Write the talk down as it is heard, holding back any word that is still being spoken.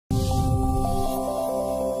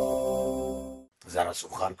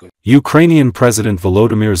Ukrainian President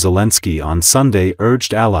Volodymyr Zelenskyy on Sunday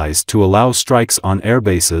urged allies to allow strikes on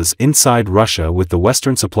airbases inside Russia with the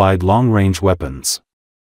Western-supplied long-range weapons.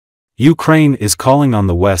 Ukraine is calling on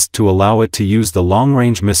the West to allow it to use the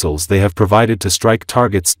long-range missiles they have provided to strike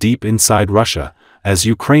targets deep inside Russia,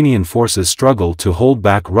 as Ukrainian forces struggle to hold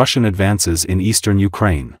back Russian advances in eastern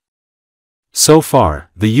Ukraine. So far,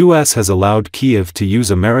 the U.S. has allowed Kiev to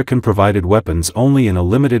use American-provided weapons only in a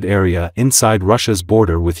limited area inside Russia's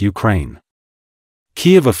border with Ukraine.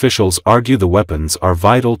 Kiev officials argue the weapons are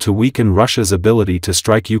vital to weaken Russia's ability to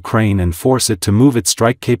strike Ukraine and force it to move its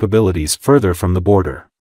strike capabilities further from the border.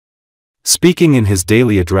 Speaking in his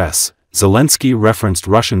daily address, Zelensky referenced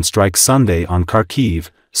Russian strikes Sunday on Kharkiv,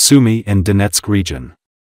 Sumy and Donetsk region.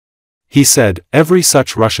 He said, "Every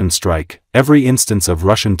such Russian strike, every instance of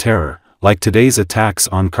Russian terror, like today's attacks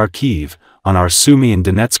on Kharkiv, on our Sumy and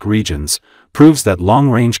Donetsk regions, proves that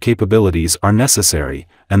long-range capabilities are necessary,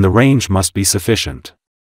 and the range must be sufficient."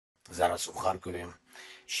 Зараз у Харкові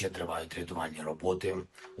ще тривають рятувальні роботи.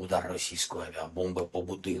 Удар російської авіабомби по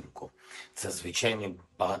будинку. Це звичайний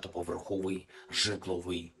багатоповерховий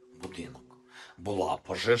житловий будинок. Була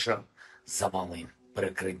пожежа, завали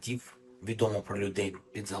перекриттів, відомо про людей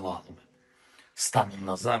під завалами. Станом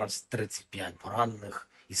на зараз 35 поранених,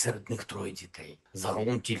 і серед них 3 дітей.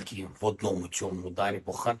 Загалом тільки в одному цьому ударі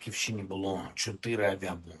по Харківщині було 4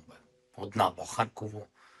 авіабомби. Одна по Харкову,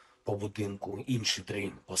 по будинку, інші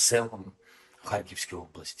 3 по селам Харківської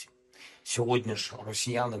області. Сьогодні ж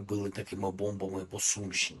росіяни били такими бомбами по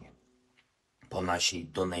Сумщині, по нашій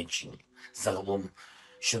Донеччині. Загалом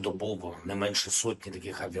щодобово не менше сотні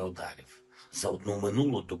таких авіаударів. За одну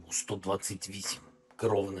минулу добу 128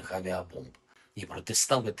 керованих авіабомб. І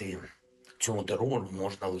протиставити цьому терору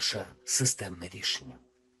можна лише системне рішення.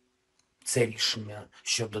 Це рішення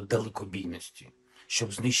щодо далекобійності,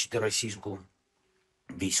 щоб знищити російську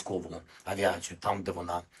військову авіацію там, де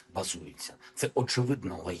вона базується. Це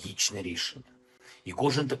очевидно логічне рішення. І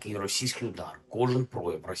кожен такий російський удар, кожен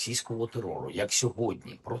прояв російського терору, як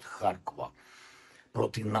сьогодні, проти Харкова,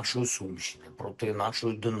 проти нашої Сумщини, проти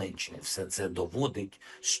нашої Донеччини, все це доводить,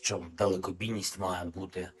 що далекобійність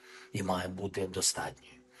має бути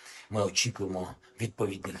достатньою. Ми очікуємо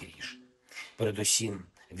відповідних рішень. Передусім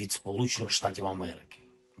від Сполучених Штатів Америки,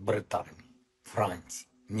 Британії, Франції,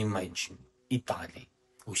 Німеччини, Італії.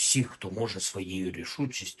 Усіх, хто може своєю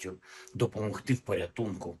рішучістю допомогти в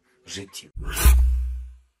порятунку життів.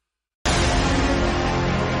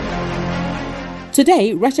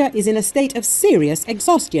 Today, Russia is in a state of serious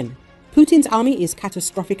exhaustion. Putin's army is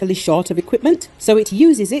catastrophically short of equipment, so it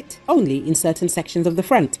uses it only in certain sections of the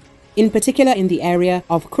front, in particular in the area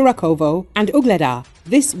of Kurakovo and Ugledar.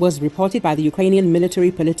 This was reported by the Ukrainian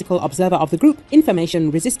military political observer of the group Information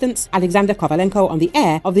Resistance, Alexander Kovalenko, on the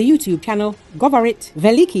air of the YouTube channel Govorit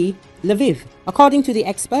Veliki Lviv. According to the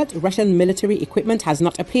expert, Russian military equipment has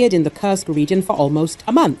not appeared in the Kursk region for almost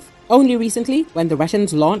a month. Only recently, when the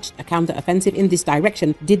Russians launched a counter-offensive in this direction,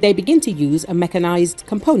 did they begin to use a mechanized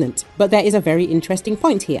component. But there is a very interesting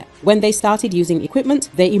point here. When they started using equipment,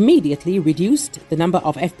 they immediately reduced the number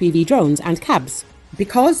of FPV drones and cabs.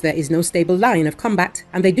 Because there is no stable line of combat,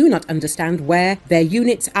 and they do not understand where their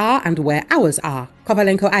units are and where ours are,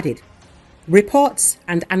 Kovalenko added. Reports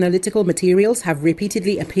and analytical materials have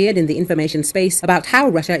repeatedly appeared in the information space about how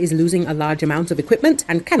Russia is losing a large amount of equipment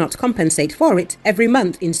and cannot compensate for it every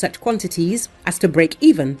month in such quantities as to break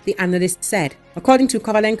even, the analyst said. According to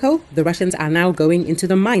Kovalenko, the Russians are now going into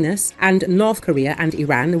the minus, and North Korea and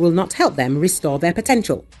Iran will not help them restore their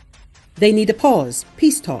potential. They need a pause,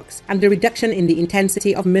 peace talks, and a reduction in the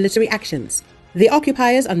intensity of military actions. The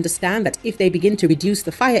occupiers understand that if they begin to reduce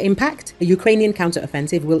the fire impact, a Ukrainian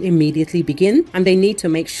counteroffensive will immediately begin, and they need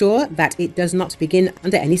to make sure that it does not begin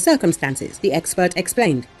under any circumstances, the expert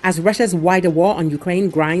explained. As Russia's wider war on Ukraine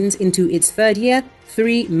grinds into its 3rd year,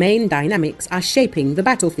 3 main dynamics are shaping the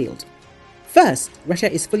battlefield. First, Russia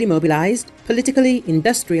is fully mobilized, politically,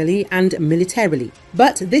 industrially, and militarily.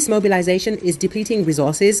 But this mobilization is depleting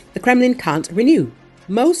resources the Kremlin can't renew.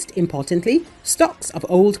 Most importantly, stocks of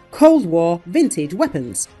old Cold War vintage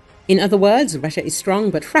weapons. In other words, Russia is strong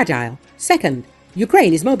but fragile. Second,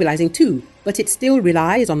 Ukraine is mobilizing too, but it still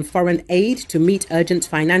relies on foreign aid to meet urgent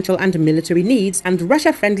financial and military needs, and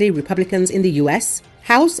Russia-friendly Republicans in the US,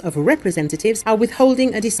 House of Representatives, are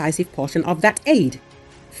withholding a decisive portion of that aid.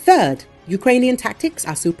 Third, Ukrainian tactics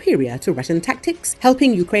are superior to Russian tactics,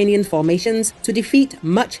 helping Ukrainian formations to defeat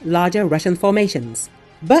much larger Russian formations.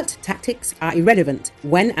 But tactics are irrelevant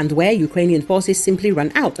when and where Ukrainian forces simply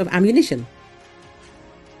run out of ammunition.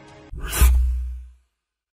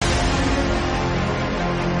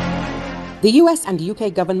 The US and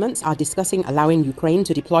UK governments are discussing allowing Ukraine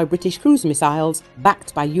to deploy British cruise missiles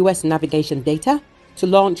backed by US navigation data to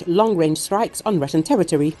launch long-range strikes on Russian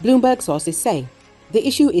territory, Bloomberg sources say. The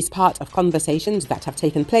issue is part of conversations that have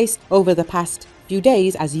taken place over the past few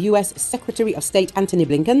days as US Secretary of State Antony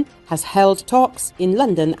Blinken has held talks in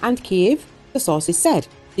London and Kyiv, the sources said.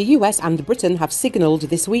 The US and Britain have signalled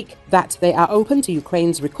this week that they are open to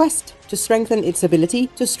Ukraine's request to strengthen its ability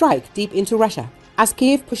to strike deep into Russia. As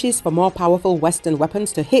Kiev pushes for more powerful Western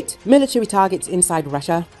weapons to hit military targets inside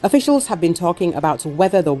Russia, officials have been talking about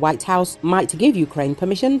whether the White House might give Ukraine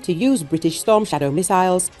permission to use British Storm Shadow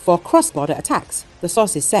missiles for cross-border attacks, the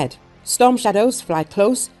sources said. Storm Shadows fly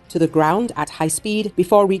close to the ground at high speed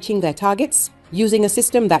before reaching their targets, using a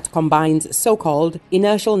system that combines so-called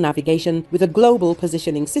inertial navigation with a global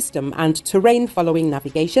positioning system and terrain-following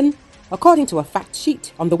navigation, according to a fact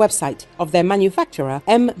sheet on the website of their manufacturer,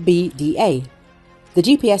 MBDA. The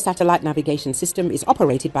GPS satellite navigation system is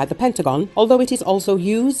operated by the Pentagon, although it is also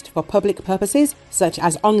used for public purposes such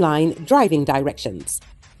as online driving directions.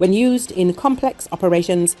 When used in complex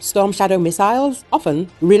operations, Storm Shadow missiles often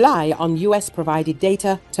rely on US-provided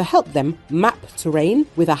data to help them map terrain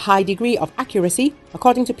with a high degree of accuracy,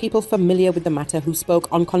 according to people familiar with the matter who spoke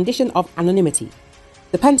on condition of anonymity.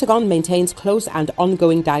 The Pentagon maintains close and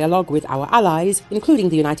ongoing dialogue with our allies, including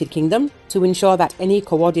the United Kingdom, to ensure that any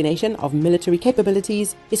coordination of military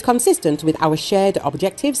capabilities is consistent with our shared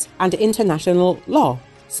objectives and international law,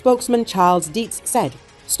 spokesman Charles Dietz said.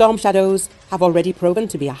 Storm Shadows have already proven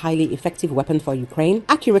to be a highly effective weapon for Ukraine,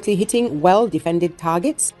 accurately hitting well-defended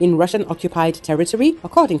targets in Russian-occupied territory,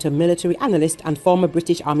 according to military analyst and former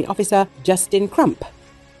British Army officer Justin Crump.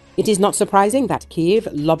 It is not surprising that Kyiv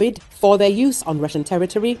lobbied for their use on Russian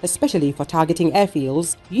territory, especially for targeting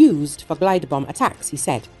airfields used for glide bomb attacks, he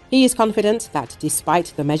said. He is confident that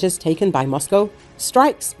despite the measures taken by Moscow,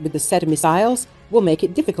 strikes with the said missiles will make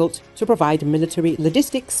it difficult to provide military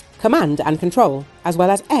logistics, command and control, as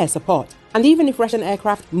well as air support. And even if Russian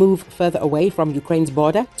aircraft move further away from Ukraine's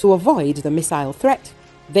border to avoid the missile threat,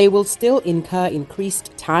 they will still incur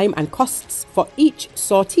increased time and costs for each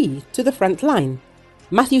sortie to the front line.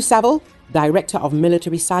 Matthew Saville, Director of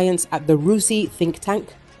Military Science at the RUSI think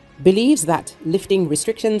tank, believes that lifting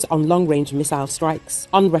restrictions on long-range missile strikes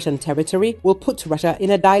on Russian territory will put Russia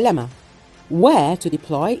in a dilemma: where to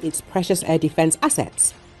deploy its precious air defense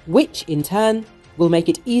assets, which in turn will make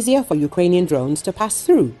it easier for Ukrainian drones to pass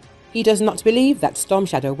through. He does not believe that Storm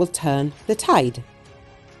Shadow will turn the tide.